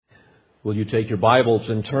Will you take your Bibles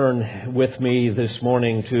and turn with me this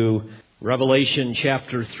morning to Revelation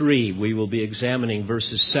chapter 3. We will be examining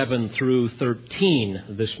verses 7 through 13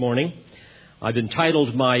 this morning. I've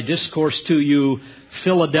entitled my discourse to you,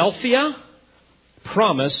 Philadelphia,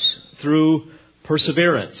 Promise Through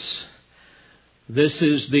Perseverance. This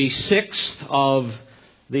is the sixth of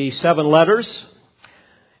the 7 letters,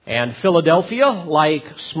 and Philadelphia, like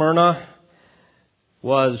Smyrna,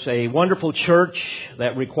 was a wonderful church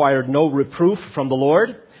that required no reproof from the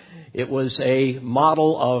Lord. It was a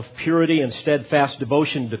model of purity and steadfast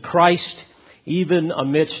devotion to Christ, even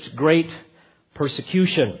amidst great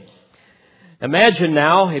persecution. Imagine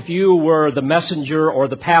now if you were the messenger or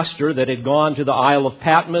the pastor that had gone to the Isle of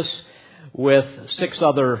Patmos with 6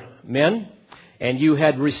 other men, and you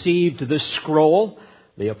had received this scroll,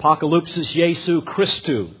 the Apocalypsis Jesu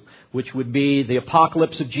Christu, which would be the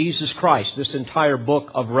apocalypse of Jesus Christ, this entire book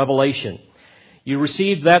of Revelation. You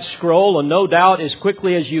received that scroll, and no doubt as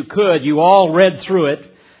quickly as you could, you all read through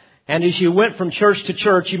it. And as you went from church to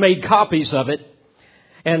church, you made copies of it.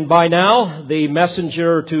 And by now, the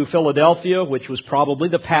messenger to Philadelphia, which was probably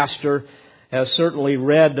the pastor, has certainly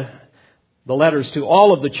read the letters to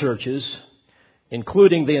all of the churches,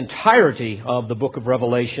 including the entirety of the book of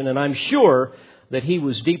Revelation. And I'm sure that he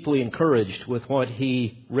was deeply encouraged with what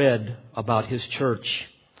he read about his church.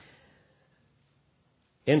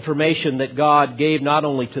 Information that God gave not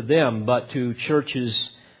only to them, but to churches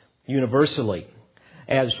universally.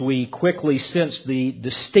 As we quickly sense the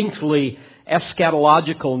distinctly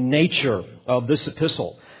eschatological nature of this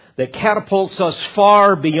epistle that catapults us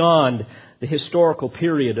far beyond the historical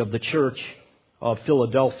period of the church of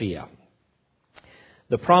Philadelphia.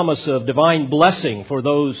 The promise of divine blessing for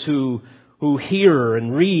those who hear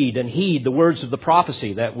and read and heed the words of the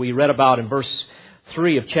prophecy that we read about in verse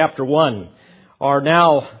 3 of chapter 1 are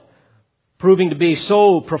now proving to be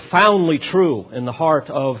so profoundly true in the heart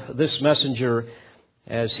of this messenger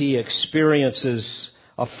as he experiences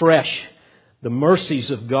afresh the mercies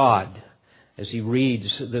of God as he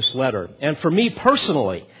reads this letter. And for me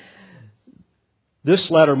personally, this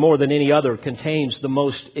letter more than any other contains the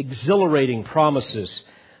most exhilarating promises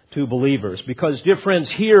to believers. Because, dear friends,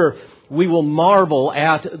 here we will marvel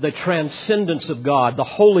at the transcendence of God, the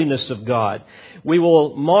holiness of God. We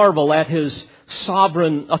will marvel at His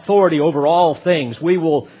sovereign authority over all things. We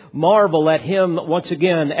will marvel at Him once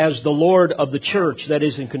again as the Lord of the church that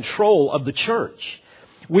is in control of the church.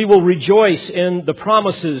 We will rejoice in the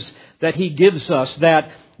promises that He gives us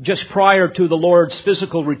that just prior to the Lord's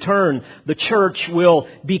physical return, the church will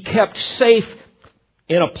be kept safe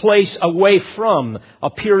in a place away from a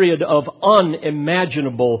period of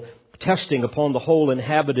unimaginable testing upon the whole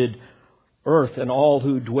inhabited earth and all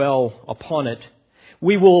who dwell upon it.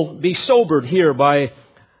 We will be sobered here by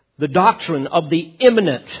the doctrine of the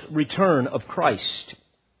imminent return of Christ,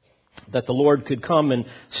 that the Lord could come and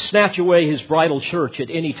snatch away His bridal church at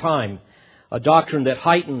any time, a doctrine that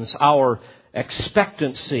heightens our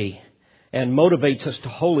expectancy and motivates us to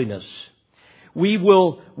holiness. We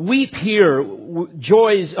will weep here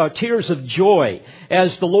tears of joy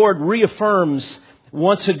as the Lord reaffirms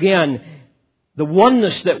once again the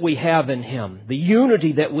oneness that we have in Him, the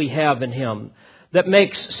unity that we have in Him that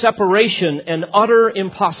makes separation an utter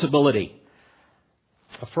impossibility,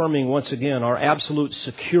 affirming once again our absolute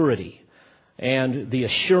security and the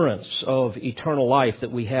assurance of eternal life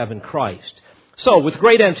that we have in Christ. So, with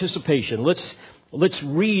great anticipation, let's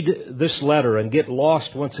read this letter and get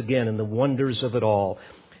lost once again in the wonders of it all.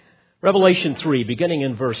 Revelation 3, beginning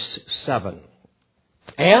in verse 7.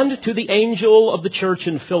 And to the angel of the church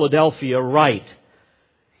in Philadelphia write,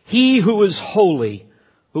 He who is holy,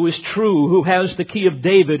 who is true, who has the key of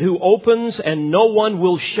David, who opens and no one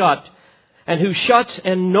will shut, and who shuts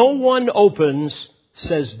and no one opens,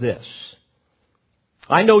 says this,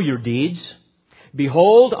 I know your deeds.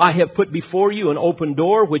 Behold, I have put before you an open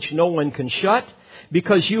door which no one can shut,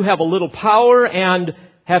 because you have a little power and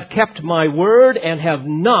have kept my word and have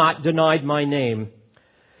not denied my name.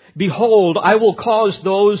 Behold, I will cause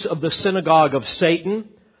those of the synagogue of Satan,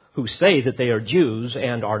 who say that they are Jews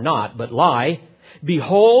and are not, but lie,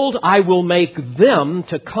 behold, I will make them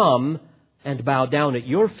to come and bow down at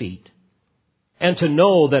your feet, and to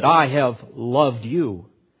know that I have loved you.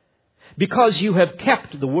 Because you have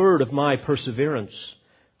kept the word of my perseverance,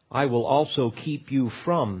 I will also keep you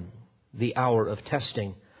from the hour of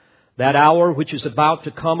testing, that hour which is about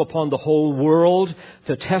to come upon the whole world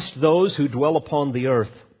to test those who dwell upon the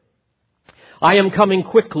earth. I am coming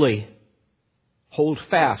quickly. Hold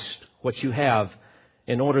fast what you have,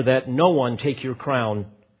 in order that no one take your crown.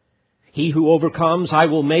 He who overcomes, I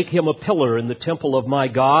will make him a pillar in the temple of my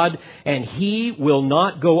God, and he will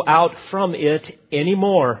not go out from it any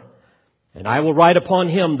more. And I will write upon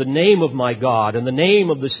him the name of my God and the name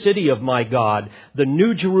of the city of my God, the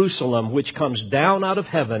new Jerusalem, which comes down out of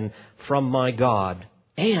heaven from my God,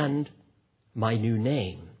 and my new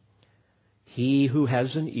name. He who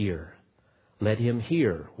has an ear, let him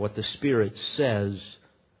hear what the Spirit says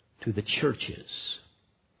to the churches.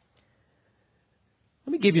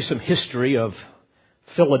 Let me give you some history of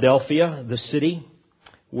Philadelphia, the city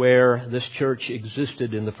where this church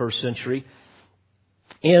existed in the first century.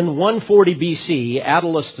 In 140 BC,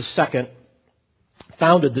 Attalus II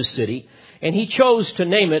founded the city, and he chose to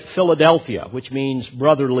name it Philadelphia, which means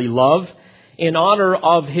brotherly love, in honor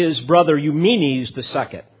of his brother Eumenes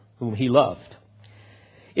II, whom he loved.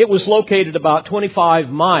 It was located about 25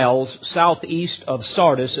 miles southeast of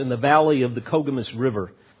Sardis in the valley of the Cogamus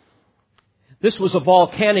River. This was a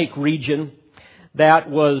volcanic region that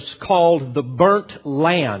was called the Burnt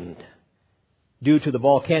Land due to the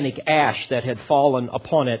volcanic ash that had fallen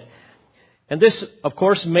upon it. And this, of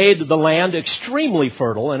course, made the land extremely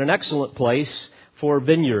fertile and an excellent place for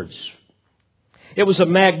vineyards. It was a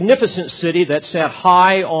magnificent city that sat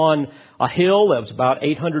high on a hill that was about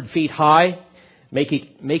 800 feet high,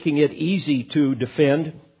 making it easy to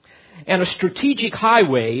defend. And a strategic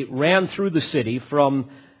highway ran through the city from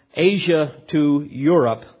Asia to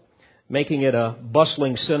Europe, making it a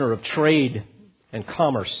bustling center of trade and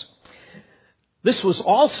commerce. This was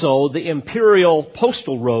also the imperial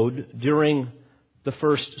postal road during the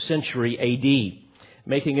first century A.D.,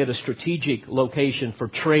 making it a strategic location for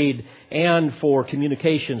trade and for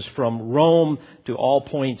communications from Rome to all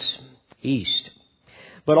points east.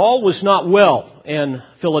 But all was not well in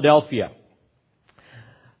Philadelphia.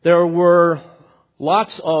 There were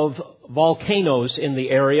lots of volcanoes in the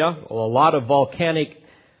area, a lot of volcanic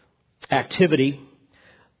activity.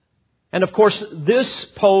 And of course, this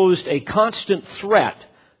posed a constant threat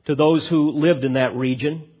to those who lived in that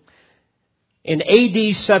region. In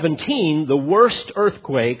AD 17, the worst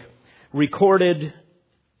earthquake recorded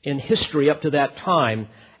in history up to that time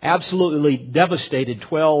absolutely devastated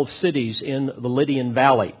 12 cities in the Lydian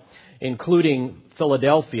Valley, including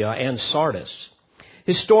Philadelphia and Sardis.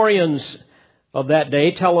 Historians of that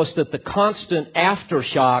day tell us that the constant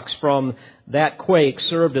aftershocks from that quake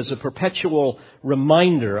served as a perpetual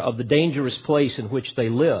reminder of the dangerous place in which they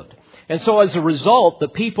lived. And so as a result,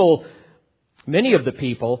 many of the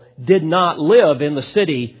people did not live in the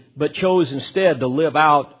city, but chose instead to live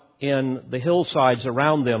out in the hillsides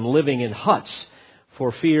around them, living in huts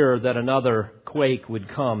for fear that another quake would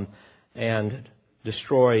come and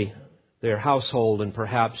destroy their household and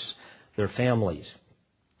perhaps their families.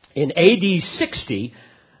 In AD 60,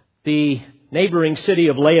 the neighboring city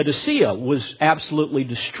of Laodicea was absolutely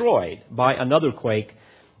destroyed by another quake,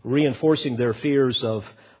 reinforcing their fears of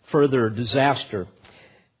further disaster.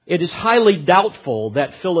 It is highly doubtful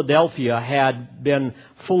that Philadelphia had been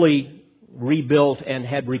fully rebuilt and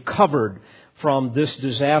had recovered from this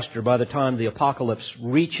disaster by the time the apocalypse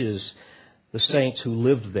reaches the saints who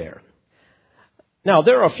lived there. Now,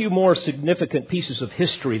 there are a few more significant pieces of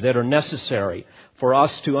history that are necessary for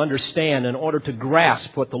us to understand in order to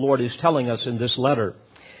grasp what the Lord is telling us in this letter.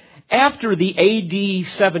 After the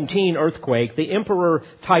AD 17 earthquake, the Emperor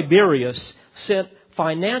Tiberius sent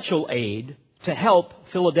financial aid to help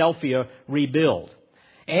Philadelphia rebuild.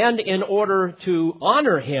 And in order to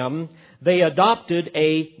honor him, they adopted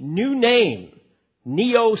a new name,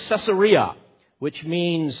 Neo Caesarea, which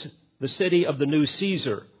means the city of the new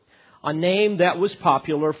Caesar, a name that was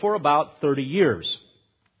popular for about 30 years.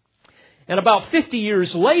 And about 50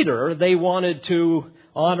 years later, they wanted to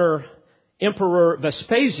honor Emperor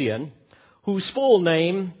Vespasian, whose full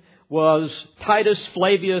name was Titus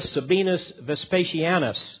Flavius Sabinus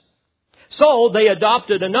Vespasianus. So they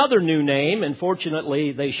adopted another new name, and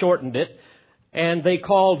fortunately they shortened it, and they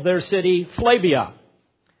called their city Flavia.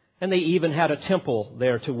 And they even had a temple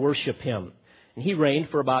there to worship him. And he reigned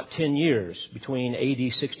for about 10 years, between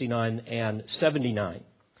AD 69 and 79.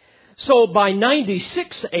 So by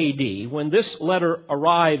 96 AD, when this letter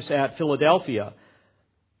arrives at Philadelphia,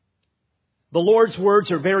 the Lord's words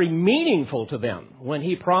are very meaningful to them when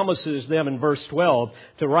He promises them in verse 12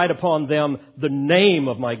 to write upon them the name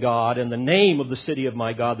of my God and the name of the city of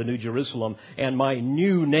my God, the New Jerusalem, and my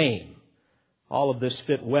new name. All of this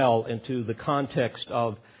fit well into the context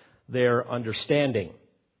of their understanding.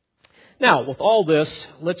 Now, with all this,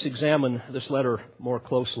 let's examine this letter more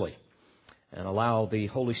closely and allow the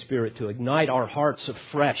Holy Spirit to ignite our hearts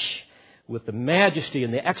afresh with the majesty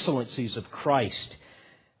and the excellencies of Christ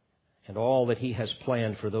and all that He has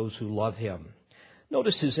planned for those who love Him.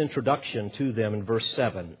 Notice his introduction to them in verse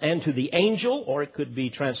 7. And to the angel, or it could be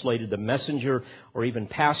translated the messenger or even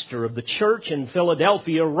pastor of the church in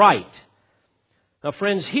Philadelphia, write. Now,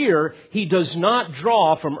 friends, here he does not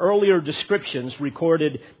draw from earlier descriptions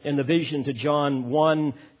recorded in the vision to John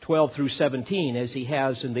 1:12 through 17, as he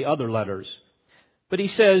has in the other letters. But he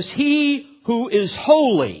says, he who is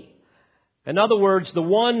holy. In other words, the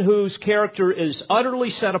one whose character is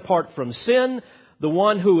utterly set apart from sin, the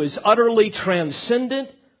one who is utterly transcendent,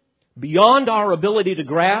 beyond our ability to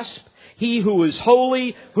grasp. He who is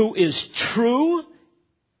holy, who is true,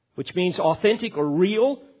 which means authentic or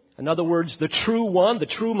real. In other words, the true one, the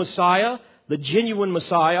true Messiah, the genuine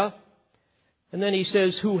Messiah. And then he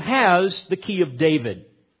says, who has the key of David.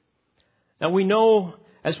 Now we know,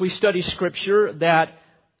 as we study Scripture, that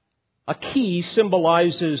a key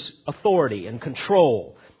symbolizes authority and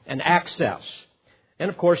control and access.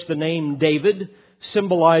 And of course, the name David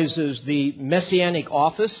symbolizes the messianic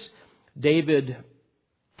office. David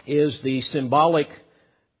is the symbolic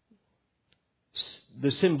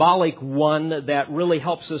one that really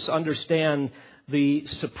helps us understand the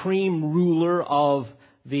supreme ruler of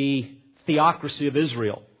the theocracy of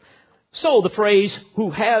Israel. So the phrase,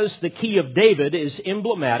 who has the key of David, is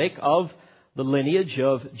emblematic of the lineage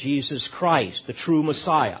of Jesus Christ, the true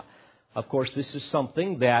Messiah. Of course, this is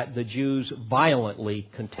something that the Jews violently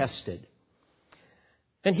contested.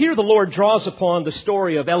 And here the Lord draws upon the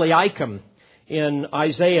story of Eliakim in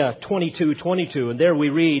Isaiah 22:22. And there we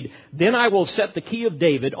read, then I will set the key of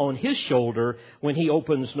David on his shoulder. When he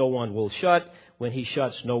opens, no one will shut. When he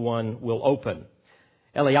shuts, no one will open.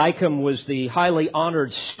 Eliakim was the highly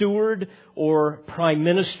honored steward or prime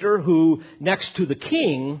minister who, next to the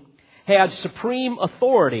king, had supreme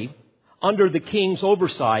authority under the king's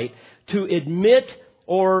oversight to admit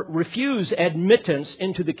or refuse admittance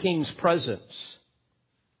into the king's presence.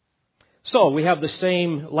 So we have the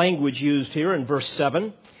same language used here in verse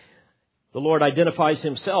 7. The Lord identifies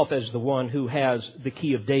himself as the one who has the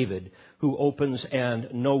key of David, who opens and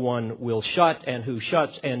no one will shut, and who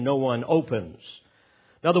shuts and no one opens.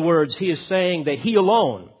 In other words, he is saying that he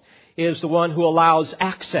alone is the one who allows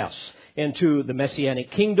access into the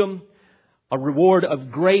Messianic kingdom, a reward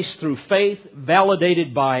of grace through faith,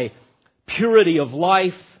 validated by purity of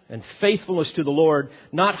life and faithfulness to the Lord,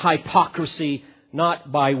 not hypocrisy,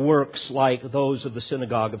 not by works like those of the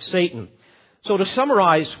synagogue of Satan. So to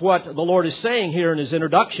summarize what the Lord is saying here in his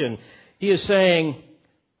introduction, he is saying,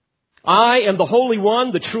 I am the Holy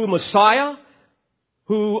One, the true Messiah,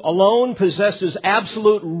 who alone possesses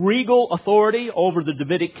absolute regal authority over the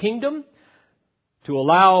Davidic kingdom to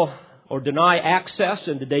allow or deny access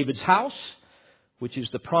into David's house, which is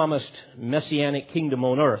the promised Messianic kingdom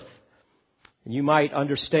on earth. And you might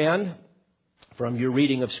understand from your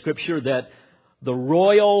reading of Scripture that the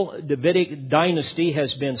royal Davidic dynasty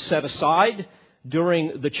has been set aside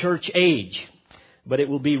during the church age, but it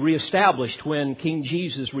will be reestablished when King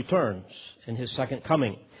Jesus returns in his second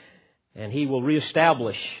coming. And he will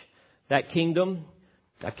reestablish that kingdom,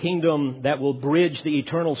 a kingdom that will bridge the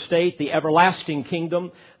eternal state, the everlasting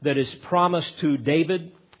kingdom that is promised to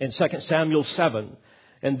David in 2 Samuel 7.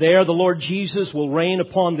 And there the Lord Jesus will reign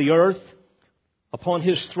upon the earth, upon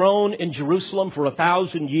his throne in Jerusalem for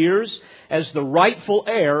 1,000 years as the rightful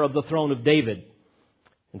heir of the throne of David.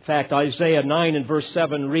 In fact, Isaiah 9 and verse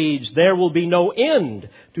 7 reads, there will be no end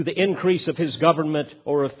to the increase of his government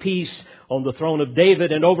or of peace on the throne of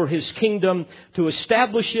David and over his kingdom, to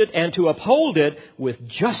establish it and to uphold it with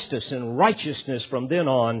justice and righteousness from then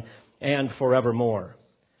on and forevermore.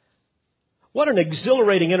 What an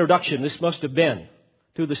exhilarating introduction this must have been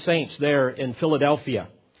to the saints there in Philadelphia.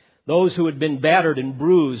 Those who had been battered and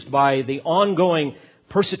bruised by the ongoing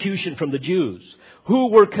persecution from the Jews,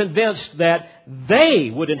 who were convinced that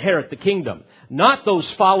they would inherit the kingdom, not those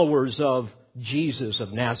followers of Jesus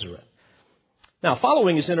of Nazareth. Now,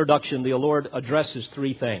 following his introduction, the Lord addresses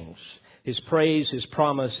three things: his praise, his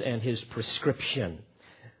promise, and his prescription.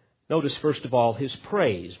 Notice, first of all, his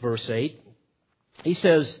praise. Verse 8, he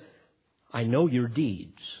says, I know your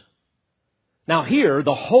deeds. Now here,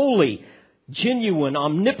 the holy, genuine,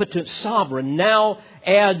 omnipotent sovereign now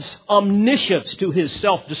adds omniscience to his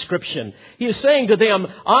self-description. He is saying to them,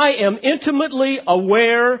 I am intimately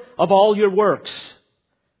aware of all your works.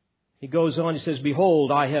 He goes on, he says,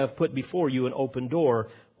 behold, I have put before you an open door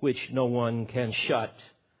which no one can shut.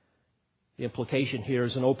 The implication here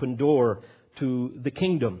is an open door to the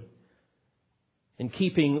kingdom. In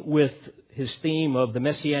keeping with his theme of the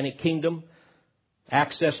Messianic kingdom,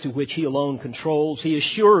 access to which he alone controls, he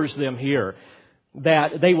assures them here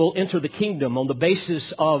that they will enter the kingdom on the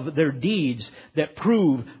basis of their deeds that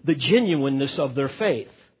prove the genuineness of their faith.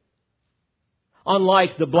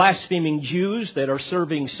 Unlike the blaspheming Jews that are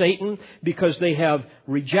serving Satan because they have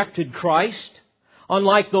rejected Christ,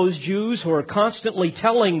 unlike those Jews who are constantly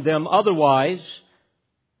telling them otherwise,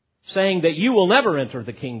 saying that you will never enter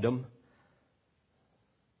the kingdom,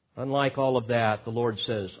 unlike all of that, the Lord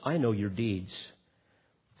says, I know your deeds,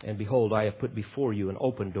 and behold, I have put before you an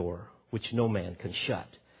open door which no man can shut.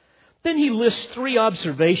 Then he lists 3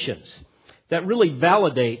 observations that really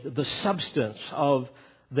validate the substance of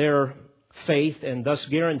their faith and thus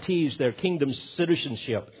guarantees their kingdom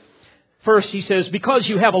citizenship. First, he says, because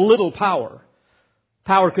you have a little power.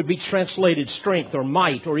 Power could be translated strength or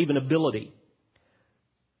might or even ability.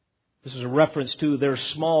 This is a reference to their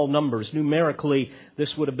small numbers. Numerically,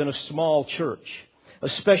 this would have been a small church,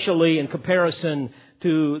 especially in comparison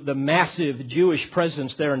to the massive Jewish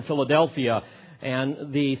presence there in Philadelphia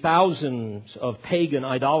and the thousands of pagan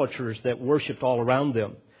idolaters that worshipped all around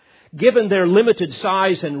them. Given their limited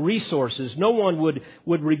size and resources, no one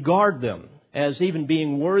would regard them as even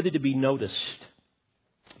being worthy to be noticed,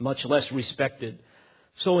 much less respected.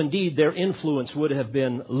 So indeed, their influence would have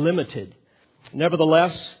been limited.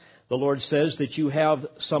 Nevertheless, the Lord says that you have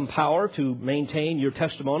some power to maintain your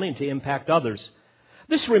testimony and to impact others.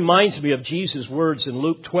 This reminds me of Jesus' words in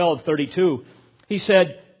Luke 12:32. He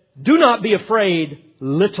said, do not be afraid,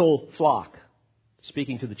 little flock.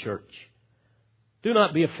 Speaking to the church. Do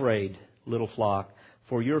not be afraid, little flock,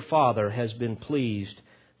 for your Father has been pleased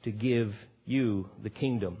to give you the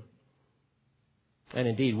kingdom. And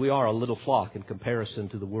indeed, we are a little flock in comparison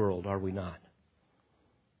to the world, are we not?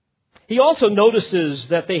 He also notices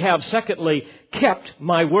that they have, secondly, kept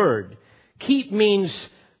my word. Keep means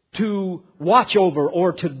to watch over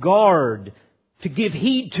or to guard, to give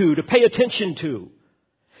heed to pay attention to.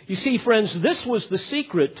 You see, friends, this was the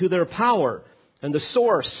secret to their power and the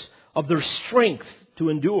source of their strength to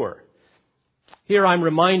endure. Here I'm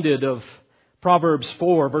reminded of Proverbs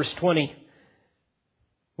 4, verse 20,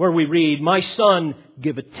 where we read, my son,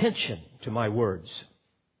 give attention to my words.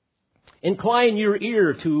 Incline your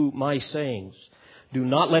ear to my sayings. Do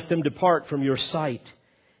not let them depart from your sight.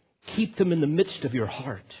 Keep them in the midst of your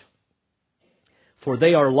heart. For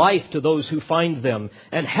they are life to those who find them,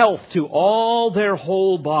 and health to all their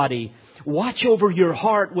whole body. Watch over your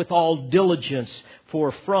heart with all diligence,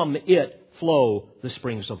 for from it flow the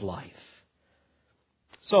springs of life.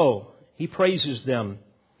 So, he praises them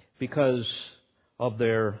because of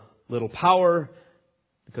their little power,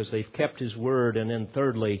 because they've kept his word, and then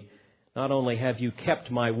thirdly, not only have you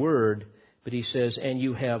kept my word, but he says, and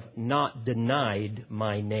you have not denied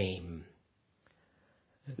my name.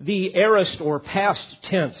 The aorist or past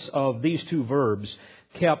tense of these 2 verbs,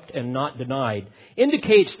 kept and not denied,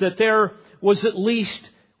 indicates that there was at least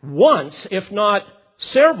once, if not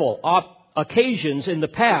several occasions in the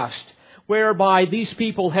past, whereby these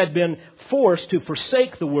people had been forced to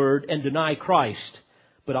forsake the word and deny Christ.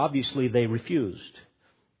 But obviously they refused.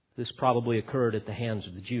 This probably occurred at the hands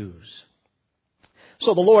of the Jews.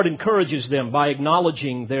 So the Lord encourages them by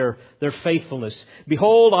acknowledging their faithfulness.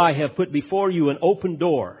 Behold, I have put before you an open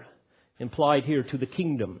door, implied here to the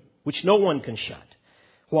kingdom, which no one can shut.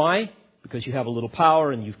 Why? Because you have a little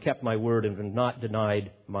power and you've kept my word and have not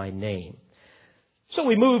denied my name. So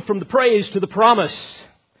we move from the praise to the promise.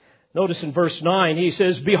 Notice in verse 9, he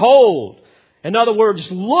says, behold, in other words,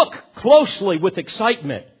 look closely with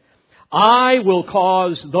excitement. I will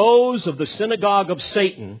cause those of the synagogue of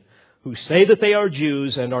Satan who say that they are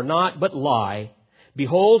Jews and are not but lie,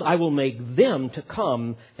 behold, I will make them to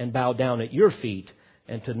come and bow down at your feet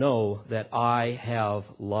and to know that I have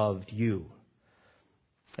loved you.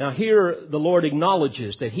 Now here the Lord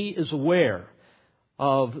acknowledges that he is aware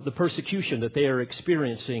of the persecution that they are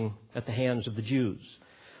experiencing at the hands of the Jews.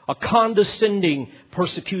 A condescending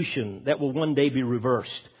persecution that will one day be reversed.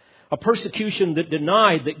 A persecution that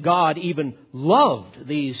denied that God even loved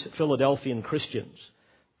these Philadelphian Christians.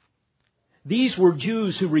 These were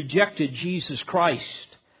Jews who rejected Jesus Christ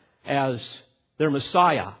as their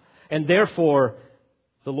Messiah. And therefore,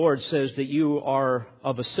 the Lord says that you are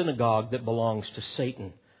of a synagogue that belongs to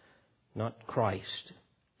Satan, not Christ.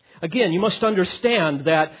 Again, you must understand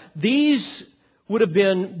that these would have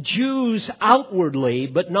been Jews outwardly,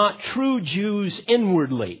 but not true Jews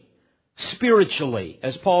inwardly, spiritually,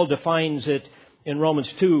 as Paul defines it in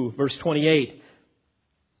Romans 2, verse 28.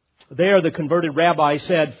 There the converted rabbi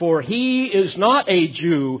said, for he is not a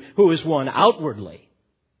Jew who is one outwardly,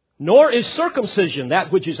 nor is circumcision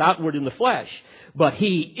that which is outward in the flesh, but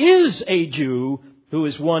he is a Jew who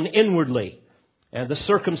is one inwardly. And the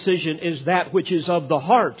circumcision is that which is of the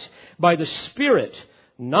heart, by the Spirit,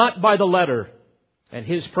 not by the letter. And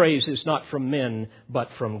his praise is not from men, but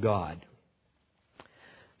from God.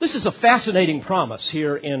 This is a fascinating promise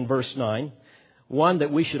here in verse 9, one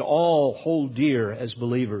that we should all hold dear as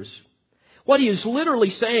believers. What he is literally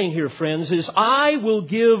saying here, friends, is I will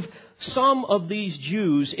give some of these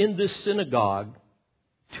Jews in this synagogue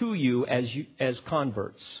to you as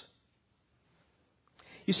converts.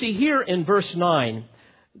 You see, here in verse 9,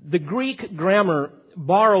 the Greek grammar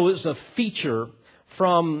borrows a feature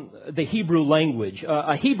from the Hebrew language,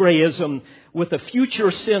 a Hebraism with a future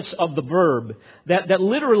sense of the verb that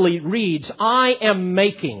literally reads, I am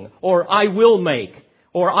making, or I will make,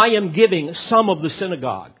 or I am giving some of the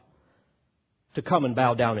synagogue to come and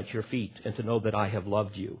bow down at your feet and to know that I have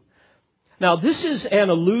loved you. Now, this is an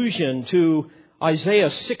allusion to Isaiah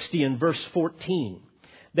 60 and verse 14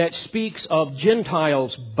 that speaks of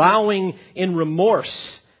Gentiles bowing in remorse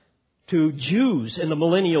to Jews in the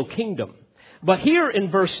millennial kingdom. But here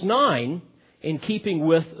in verse 9, in keeping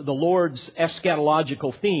with the Lord's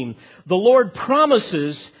eschatological theme, the Lord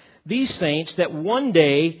promises these saints that one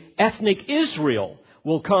day ethnic Israel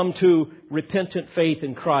will come to repentant faith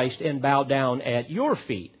in Christ and bow down at your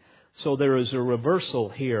feet. So there is a reversal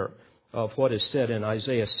here of what is said in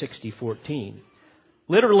Isaiah 60:14.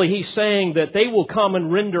 Literally, he's saying that they will come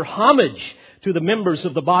and render homage to the members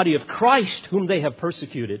of the body of Christ whom they have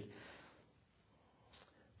persecuted.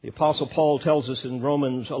 The Apostle Paul tells us in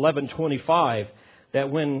Romans 11:25 that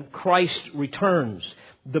when Christ returns,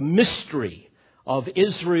 the mystery of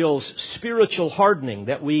Israel's spiritual hardening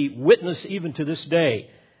that we witness even to this day,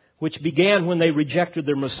 which began when they rejected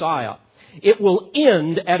their Messiah, it will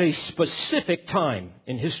end at a specific time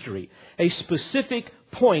in history, a specific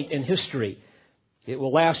point in history. It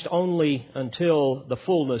will last only until the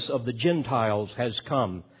fullness of the Gentiles has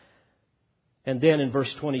come. And then in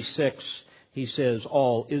verse 26, he says,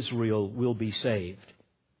 all Israel will be saved.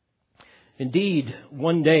 Indeed,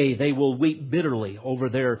 one day they will weep bitterly over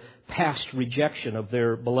their past rejection of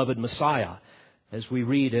their beloved Messiah, as we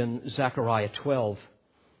read in Zechariah 12.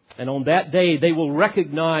 And on that day they will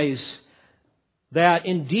recognize that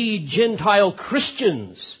indeed Gentile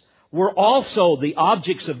Christians were also the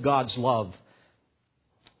objects of God's love.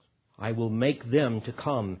 I will make them to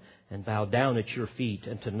come and bow down at your feet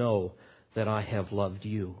and to know that I have loved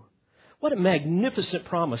you. What a magnificent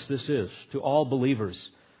promise this is to all believers,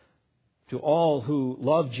 to all who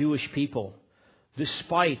love Jewish people,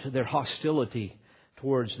 despite their hostility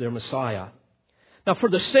towards their Messiah. Now, for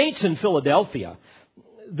the saints in Philadelphia,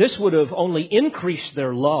 this would have only increased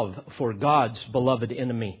their love for God's beloved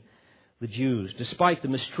enemy, the Jews, despite the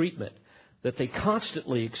mistreatment that they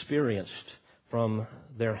constantly experienced from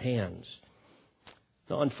their hands.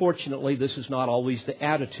 Now, unfortunately, this is not always the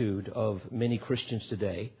attitude of many Christians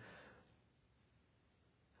today,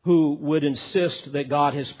 who would insist that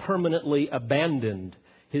God has permanently abandoned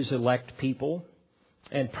His elect people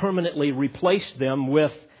and permanently replaced them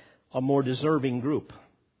with a more deserving group,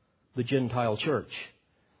 the Gentile church.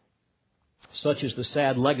 Such is the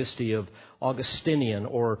sad legacy of Augustinian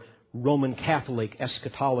or Roman Catholic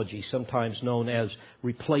eschatology, sometimes known as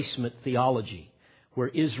replacement theology, where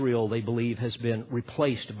Israel, they believe, has been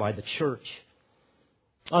replaced by the church.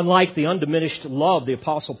 Unlike the undiminished love the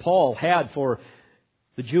Apostle Paul had for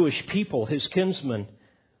the Jewish people, his kinsmen,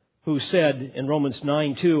 who said in Romans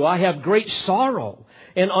 9:2, I have great sorrow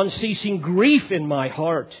and unceasing grief in my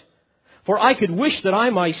heart, for I could wish that I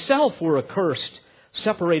myself were accursed,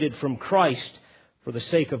 separated from Christ for the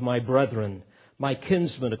sake of my brethren, my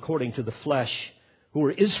kinsmen according to the flesh, who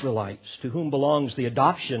are Israelites, to whom belongs the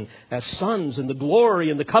adoption as sons and the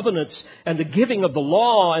glory and the covenants and the giving of the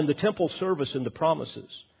law and the temple service and the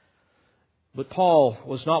promises. But Paul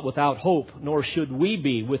was not without hope, nor should we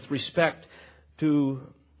be, with respect to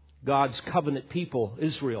God's covenant people,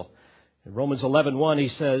 Israel. In Romans 11:1 he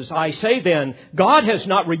says, I say then, God has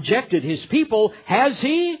not rejected His people, has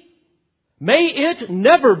He? May it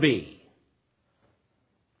never be.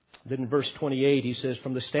 Then in verse 28 he says,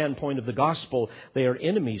 from the standpoint of the gospel, they are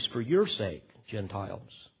enemies for your sake,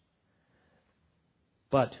 Gentiles.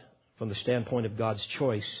 But from the standpoint of God's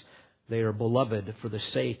choice, they are beloved for the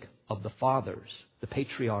sake of the fathers, the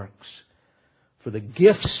patriarchs. For the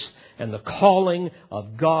gifts and the calling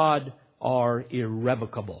of God are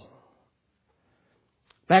irrevocable.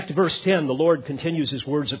 Back to verse 10, the Lord continues His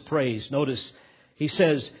words of praise. Notice, He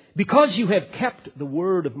says, because you have kept the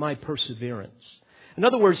word of my perseverance. In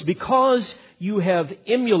other words, because you have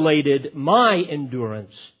emulated my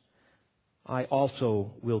endurance, I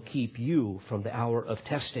also will keep you from the hour of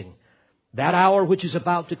testing. That hour which is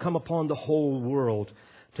about to come upon the whole world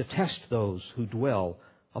to test those who dwell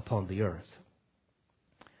upon the earth.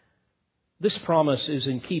 This promise is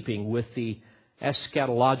in keeping with the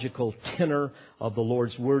eschatological tenor of the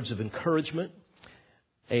Lord's words of encouragement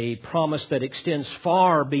a promise that extends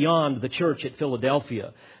far beyond the church at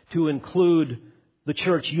Philadelphia to include the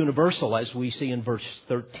church universal, as we see in verse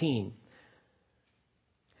 13.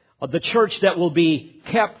 The church that will be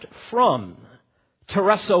kept from,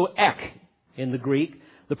 tereso ek in the Greek.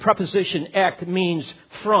 The preposition ek means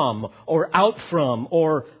from, or out from,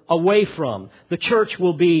 or away from. The church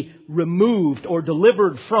will be removed or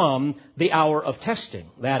delivered from the hour of testing,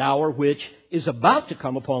 that hour which is about to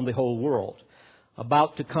come upon the whole world.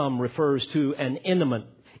 About to come refers to an imminent,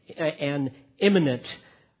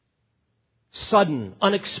 sudden,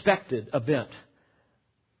 unexpected event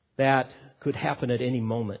that could happen at any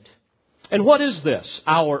moment. And what is this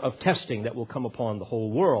hour of testing that will come upon the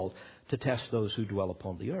whole world to test those who dwell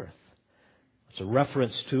upon the earth? It's a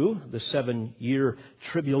reference to the 7-year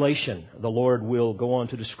tribulation the Lord will go on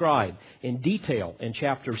to describe in detail in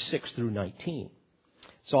chapters 6 through 19.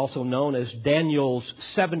 It's also known as Daniel's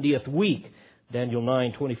 70th week, Daniel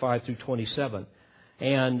 9, 25 through 27,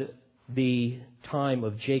 and the time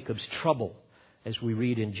of Jacob's trouble, as we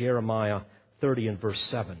read in Jeremiah 30 and verse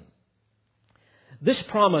 7. This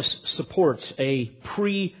promise supports a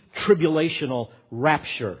pre-tribulational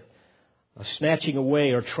rapture, a snatching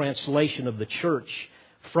away or translation of the church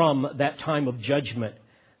from that time of judgment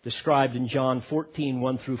described in John 14,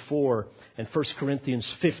 1 through 4, and 1 Corinthians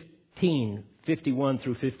 15, 51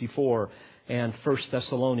 through 54, and 1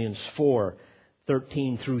 Thessalonians 4,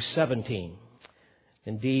 13 through 17.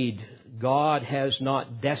 Indeed, God has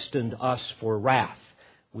not destined us for wrath,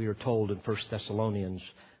 we are told in 1 Thessalonians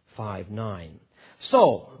 5:9.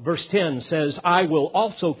 So, verse 10 says, I will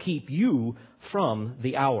also keep you from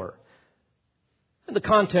the hour. And the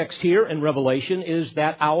context here in Revelation is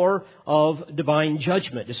that hour of divine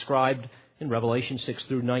judgment described in Revelation 6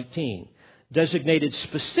 through 19, designated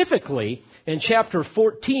specifically in chapter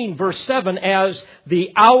 14, verse 7 as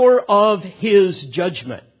the hour of His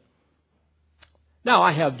judgment. Now,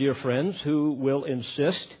 I have dear friends who will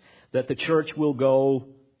insist that the church will go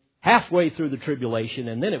halfway through the tribulation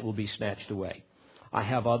and then it will be snatched away. I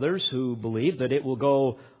have others who believe that it will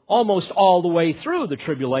go almost all the way through the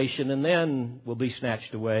tribulation and then will be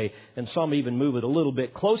snatched away. And some even move it a little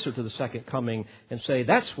bit closer to the second coming and say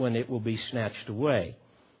that's when it will be snatched away.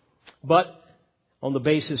 But on the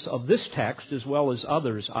basis of this text, as well as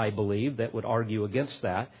others, I believe, that would argue against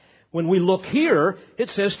that, when we look here, it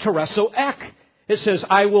says tereso ek. It says,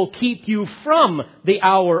 I will keep you from the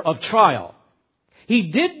hour of trial. He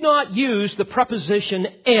did not use the preposition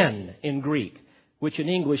en in Greek, which in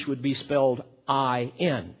English would be spelled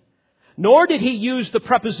I-N. Nor did he use the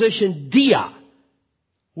preposition dia,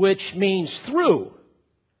 which means through.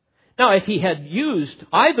 Now, if he had used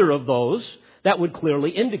either of those, that would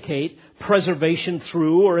clearly indicate preservation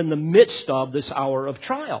through or in the midst of this hour of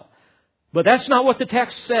trial. But that's not what the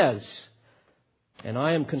text says. And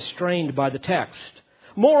I am constrained by the text.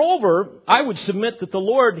 Moreover, I would submit that the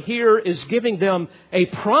Lord here is giving them a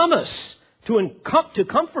promise to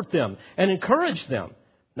comfort them and encourage them,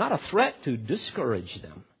 not a threat to discourage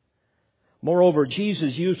them. Moreover,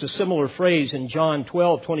 Jesus used a similar phrase in John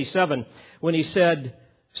 12:27 when He said,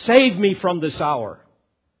 save me from this hour.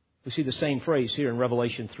 We see the same phrase here in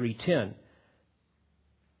Revelation 3:10.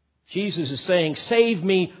 Jesus is saying, save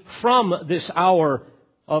me from this hour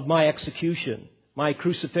of my execution, my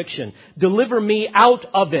crucifixion. Deliver me out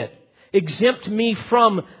of it. Exempt me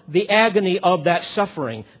from the agony of that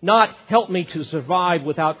suffering. Not help me to survive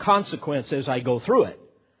without consequence as I go through it.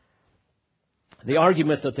 The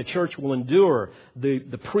argument that the church will endure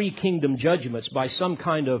the pre-kingdom judgments by some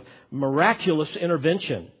kind of miraculous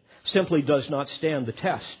intervention simply does not stand the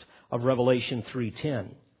test of Revelation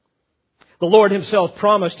 3:10. The Lord Himself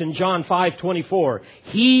promised in John 5:24,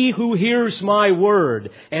 he who hears my word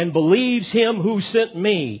and believes Him who sent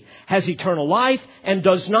me has eternal life and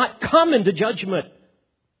does not come into judgment,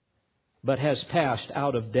 but has passed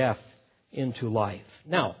out of death into life.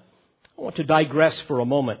 Now, I want to digress for a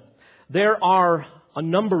moment. There are a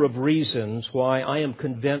number of reasons why I am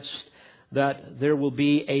convinced that there will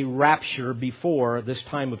be a rapture before this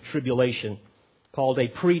time of tribulation, called a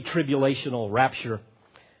pre-tribulational rapture.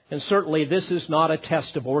 And certainly this is not a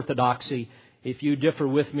test of orthodoxy. If you differ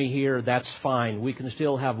with me here, that's fine. We can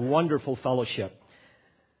still have wonderful fellowship.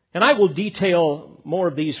 And I will detail more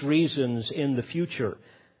of these reasons in the future.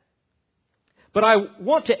 But I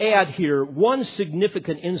want to add here one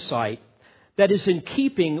significant insight that is in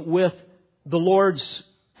keeping with the Lord's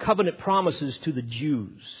covenant promises to the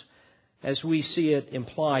Jews, as we see it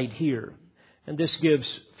implied here. And this gives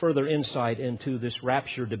further insight into this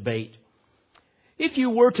rapture debate. If you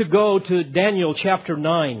were to go to Daniel chapter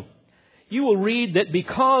 9, you will read that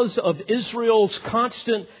because of Israel's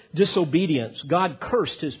constant disobedience, God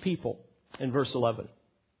cursed His people in verse 11.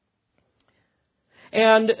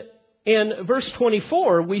 And in verse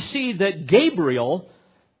 24, we see that Gabriel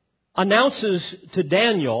announces to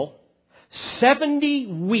Daniel, 70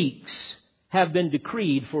 weeks have been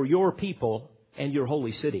decreed for your people and your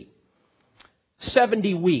holy city.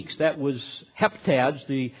 70 weeks. That was heptads.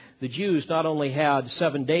 The Jews not only had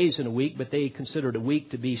 7 days in a week, but they considered a week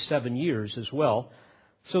to be 7 years as well.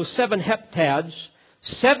 So 7 heptads,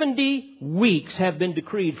 70 weeks have been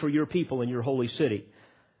decreed for your people and your holy city.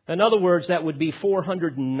 In other words, that would be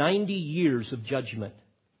 490 years of judgment.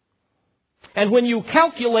 And when you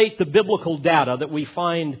calculate the biblical data that we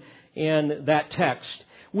find in that text,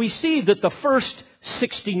 we see that the first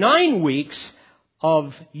 69 weeks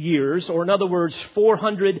of years, or in other words,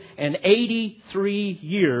 483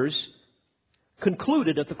 years,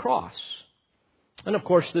 concluded at the cross. And of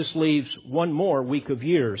course, this leaves one more week of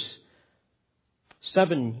years.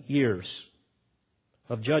 7 years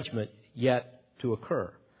of judgment yet to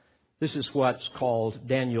occur. This is what's called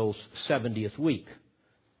Daniel's 70th week.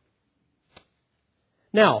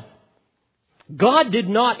 Now, God did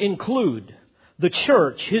not include the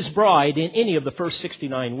church, His bride, in any of the first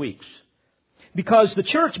 69 weeks. Because the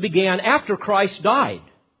church began after Christ died,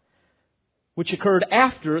 which occurred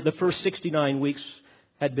after the first 69 weeks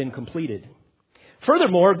had been completed.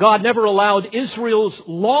 Furthermore, God never allowed Israel's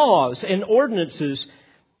laws and ordinances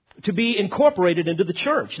to be incorporated into the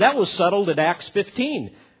church. That was settled at Acts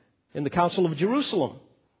 15 in the Council of Jerusalem.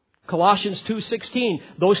 Colossians 2:16,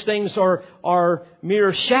 those things are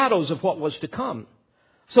mere shadows of what was to come.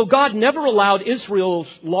 So God never allowed Israel's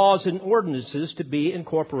laws and ordinances to be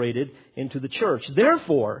incorporated into the church.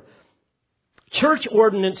 Therefore, church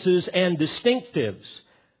ordinances and distinctives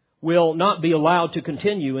will not be allowed to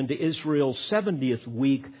continue into Israel's 70th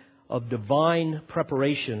week of divine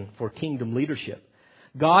preparation for kingdom leadership.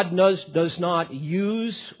 God does not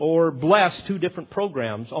use or bless 2 different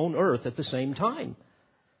programs on earth at the same time.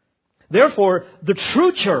 Therefore, the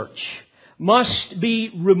true church must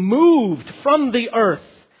be removed from the earth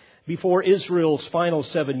before Israel's final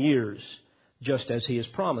 7 years, just as He has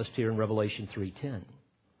promised here in Revelation 3:10.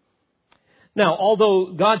 Now, although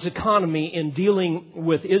God's economy in dealing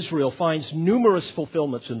with Israel finds numerous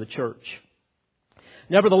fulfillments in the church,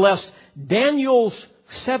 nevertheless, Daniel's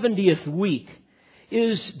 70th week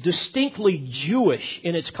is distinctly Jewish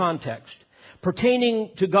in its context,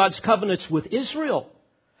 pertaining to God's covenants with Israel.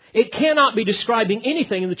 It cannot be describing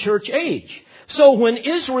anything in the church age. So when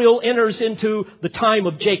Israel enters into the time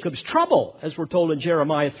of Jacob's trouble, as we're told in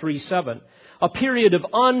Jeremiah 3:7, a period of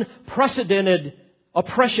unprecedented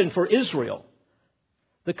oppression for Israel,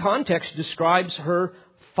 the context describes her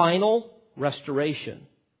final restoration.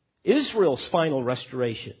 Israel's final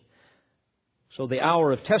restoration. So the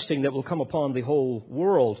hour of testing that will come upon the whole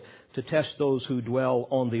world to test those who dwell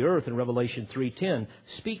on the earth in Revelation 3:10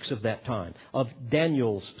 speaks of that time, of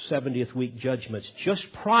Daniel's 70th week judgments, just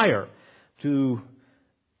prior to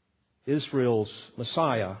Israel's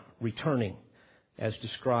Messiah returning, as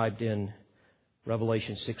described in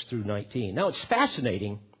Revelation 6 through 19. Now, it's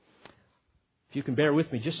fascinating, if you can bear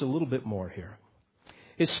with me just a little bit more here.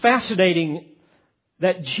 It's fascinating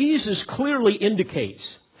that Jesus clearly indicates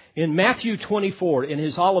in Matthew 24, in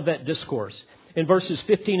His Olivet Discourse, in verses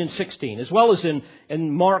 15 and 16, as well as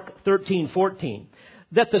in Mark 13:14,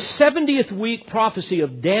 that the 70th week prophecy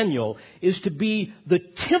of Daniel is to be the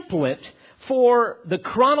template for the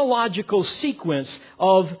chronological sequence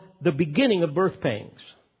of the beginning of birth pangs.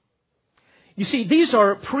 You see, these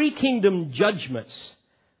are pre-kingdom judgments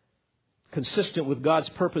consistent with God's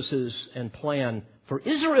purposes and plan for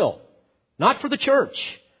Israel, not for the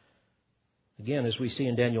church. Again, as we see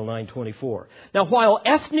in Daniel 9:24. Now, while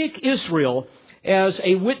ethnic Israel as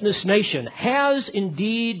a witness nation has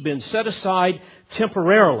indeed been set aside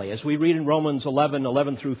temporarily, as we read in Romans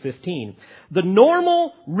 11 through 15, the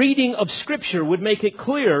normal reading of Scripture would make it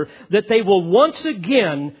clear that they will once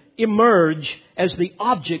again emerge as the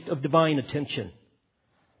object of divine attention.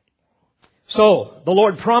 So, the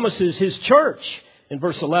Lord promises His church in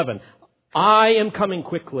verse 11, I am coming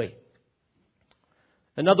quickly.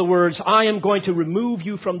 In other words, I am going to remove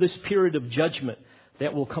you from this period of judgment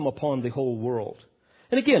that will come upon the whole world.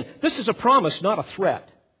 And again, this is a promise, not a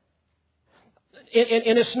threat.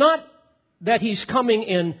 And it's not that He's coming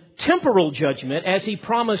in temporal judgment as He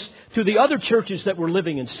promised to the other churches that were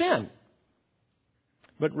living in sin.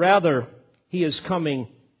 But rather, He is coming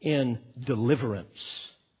in deliverance.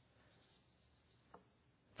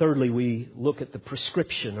 Thirdly, we look at the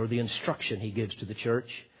prescription or the instruction He gives to the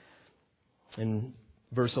church. In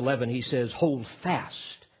verse 11, He says, hold fast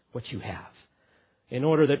what you have, in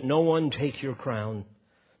order that no one take your crown.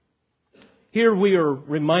 Here we are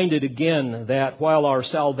reminded again that while our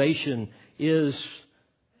salvation is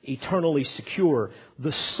eternally secure,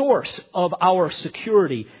 the source of our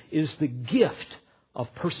security is the gift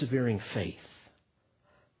of persevering faith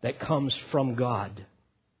that comes from God.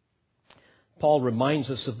 Paul reminds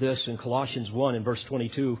us of this in Colossians 1 and verse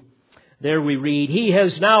 22. There we read, He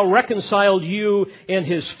has now reconciled you in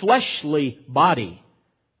His fleshly body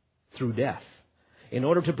through death, in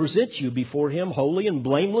order to present you before Him holy and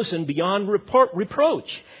blameless and beyond reproach,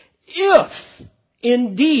 if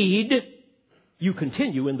indeed you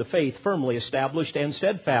continue in the faith firmly established and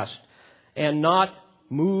steadfast, and not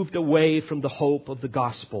moved away from the hope of the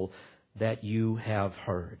gospel that you have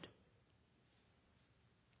heard.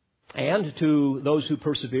 And to those who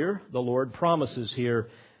persevere, the Lord promises here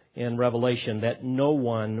in Revelation that no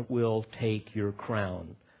one will take your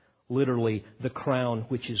crown. Literally, the crown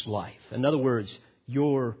which is life. In other words,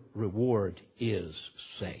 your reward is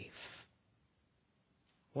safe.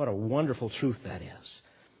 What a wonderful truth that is.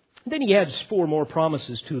 Then he adds 4 more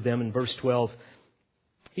promises to them in verse 12.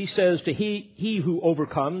 He says to he who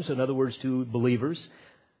overcomes, in other words, to believers,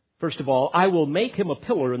 first of all, I will make him a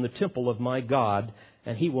pillar in the temple of my God,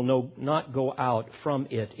 and he will not go out from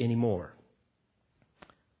it anymore.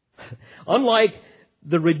 Unlike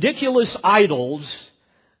the ridiculous idols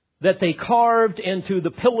that they carved into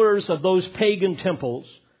the pillars of those pagan temples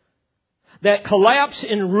that collapse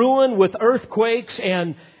in ruin with earthquakes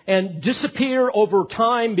and disappear over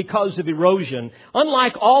time because of erosion.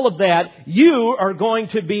 Unlike all of that, you are going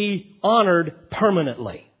to be honored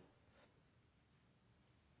permanently.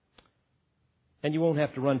 And you won't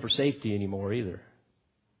have to run for safety anymore either.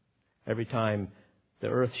 Every time the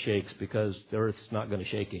earth shakes, because the earth's not going to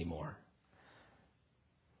shake anymore.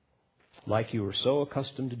 Like you were so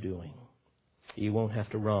accustomed to doing. You won't have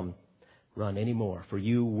to run anymore, for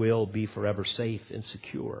you will be forever safe and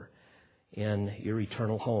secure in your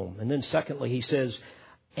eternal home. And then secondly, he says,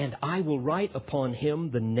 and I will write upon him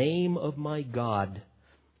the name of my God.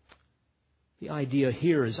 The idea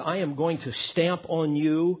here is I am going to stamp on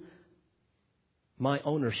you my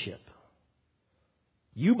ownership.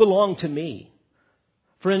 You belong to me.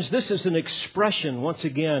 Friends, this is an expression, once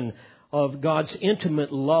again, of God's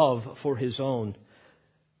intimate love for His own.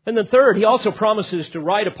 And then third, He also promises to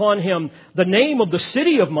write upon him the name of the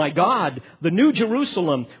city of my God, the New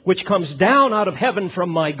Jerusalem, which comes down out of heaven from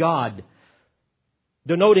my God,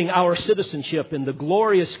 denoting our citizenship in the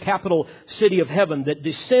glorious capital city of heaven that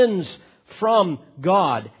descends from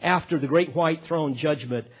God after the great white throne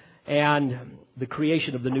judgment and the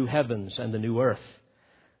creation of the new heavens and the new earth,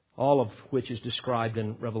 all of which is described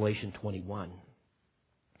in Revelation 21.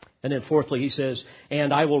 And then fourthly, he says,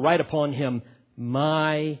 and I will write upon him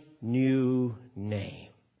my new name.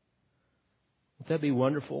 Won't that be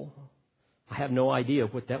wonderful? I have no idea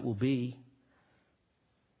what that will be.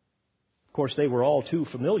 Of course, they were all too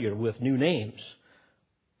familiar with new names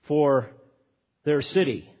for their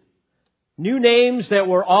city. New names that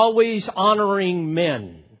were always honoring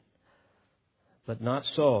men. But not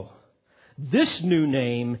so. This new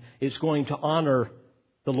name is going to honor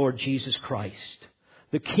the Lord Jesus Christ,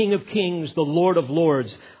 the King of Kings, the Lord of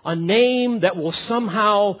Lords, a name that will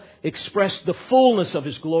somehow express the fullness of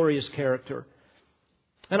His glorious character.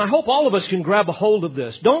 And I hope all of us can grab a hold of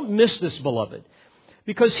this. Don't miss this, beloved,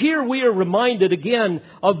 because here we are reminded again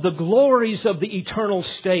of the glories of the eternal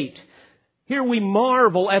state. Here we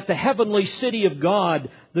marvel at the heavenly city of God,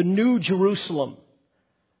 the New Jerusalem.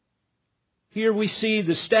 Here we see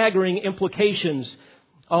the staggering implications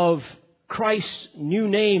of Christ's new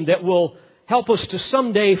name that will help us to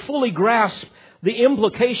someday fully grasp the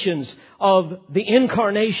implications of the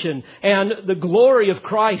incarnation and the glory of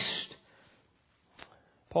Christ.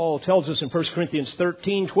 Paul tells us in 1 Corinthians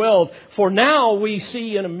 13:12, for now we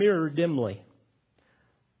see in a mirror dimly,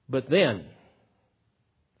 but then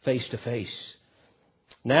face to face.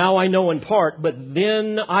 Now I know in part, but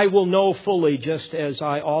then I will know fully, just as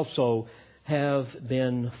I also have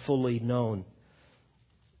been fully known.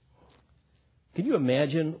 Can you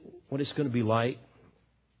imagine what it's going to be like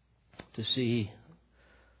to see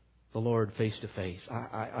the Lord face to face?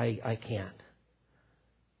 I can't.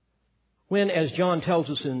 When, as John tells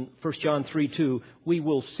us in 1 John 3:2, we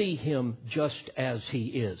will see Him just as He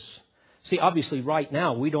is. See, obviously right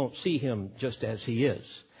now we don't see Him just as He is.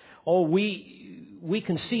 Oh, we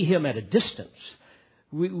can see Him at a distance.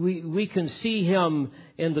 We can see Him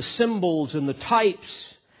in the symbols and the types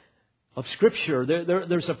of Scripture.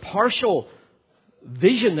 There's a partial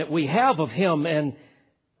vision that we have of Him, and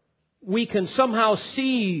we can somehow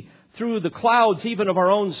see through the clouds even of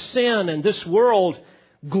our own sin and this world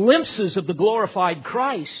glimpses of the glorified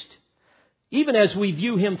Christ, even as we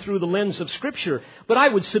view Him through the lens of Scripture. But I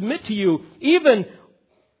would submit to you, even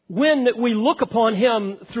when we look upon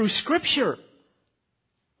Him through Scripture,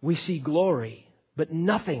 we see glory, but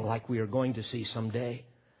nothing like we are going to see someday.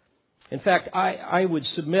 In fact, I would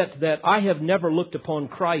submit that I have never looked upon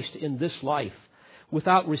Christ in this life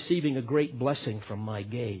without receiving a great blessing from my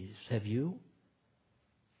gaze. Have you?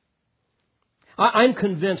 I'm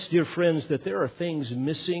convinced, dear friends, that there are things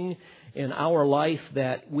missing in our life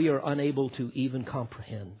that we are unable to even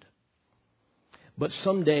comprehend. But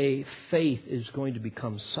someday faith is going to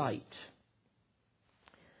become sight.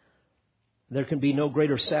 There can be no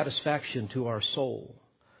greater satisfaction to our soul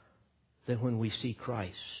than when we see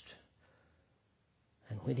Christ.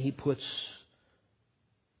 And when He puts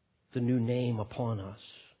the new name upon us.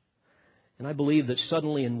 And I believe that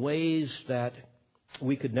suddenly, in ways that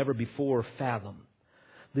we could never before fathom,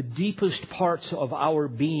 the deepest parts of our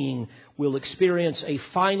being will experience a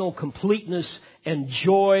final completeness and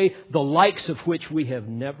joy, the likes of which we have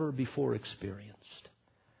never before experienced.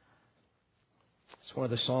 It's one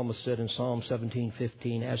of the psalmists said in Psalm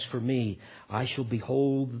 17:15, "As for me, I shall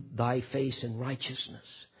behold Thy face in righteousness.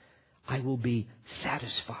 I will be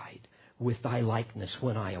satisfied with Thy likeness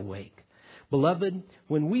when I awake." Beloved,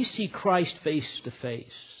 when we see Christ face to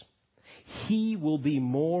face, He will be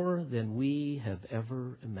more than we have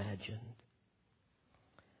ever imagined.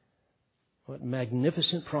 What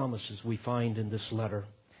magnificent promises we find in this letter,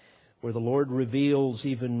 where the Lord reveals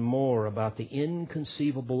even more about the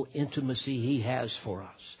inconceivable intimacy He has for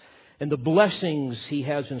us and the blessings He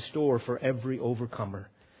has in store for every overcomer.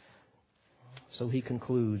 So he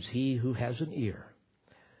concludes, "He who has an ear,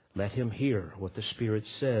 let him hear what the Spirit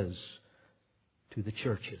says to the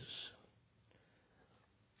churches."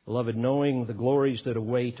 Beloved, knowing the glories that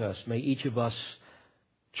await us, may each of us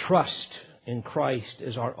trust in Christ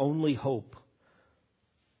as our only hope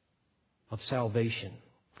of salvation.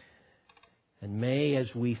 And may,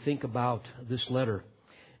 as we think about this letter,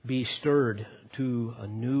 be stirred to a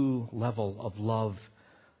new level of love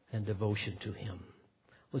and devotion to Him.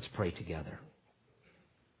 Let's pray together.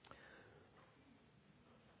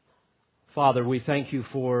 Father, we thank You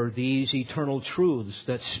for these eternal truths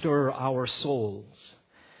that stir our souls.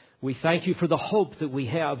 We thank You for the hope that we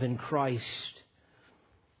have in Christ.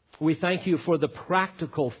 We thank You for the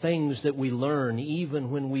practical things that we learn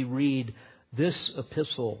even when we read this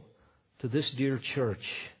epistle to this dear church.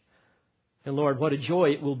 And Lord, what a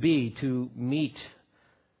joy it will be to meet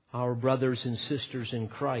our brothers and sisters in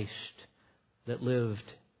Christ that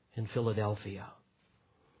lived in Philadelphia.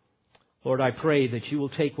 Lord, I pray that You will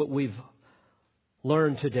take what we've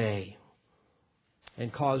learned today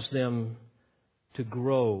and cause them to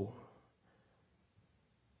grow.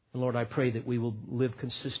 And Lord, I pray that we will live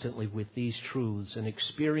consistently with these truths and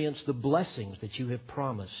experience the blessings that You have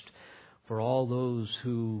promised for all those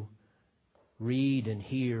who read and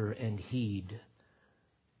hear and heed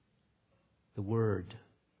the word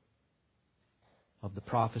of the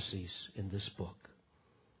prophecies in this book.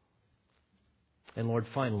 And Lord,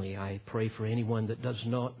 finally, I pray for anyone that does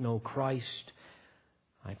not know Christ.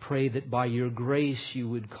 I pray that by Your grace You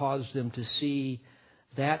would cause them to see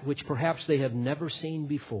that which perhaps they have never seen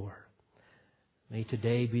before. May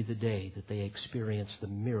today be the day that they experience the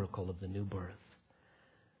miracle of the new birth.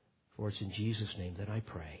 For it's in Jesus' name that I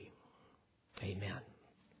pray. Amen.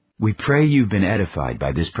 We pray you've been edified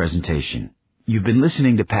by this presentation. You've been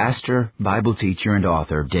listening to Pastor, Bible teacher, and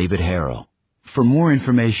author David Harrell. For more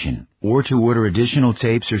information or to order additional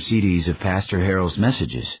tapes or CDs of Pastor Harrell's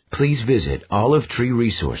messages, please visit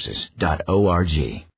olivetreeresources.org.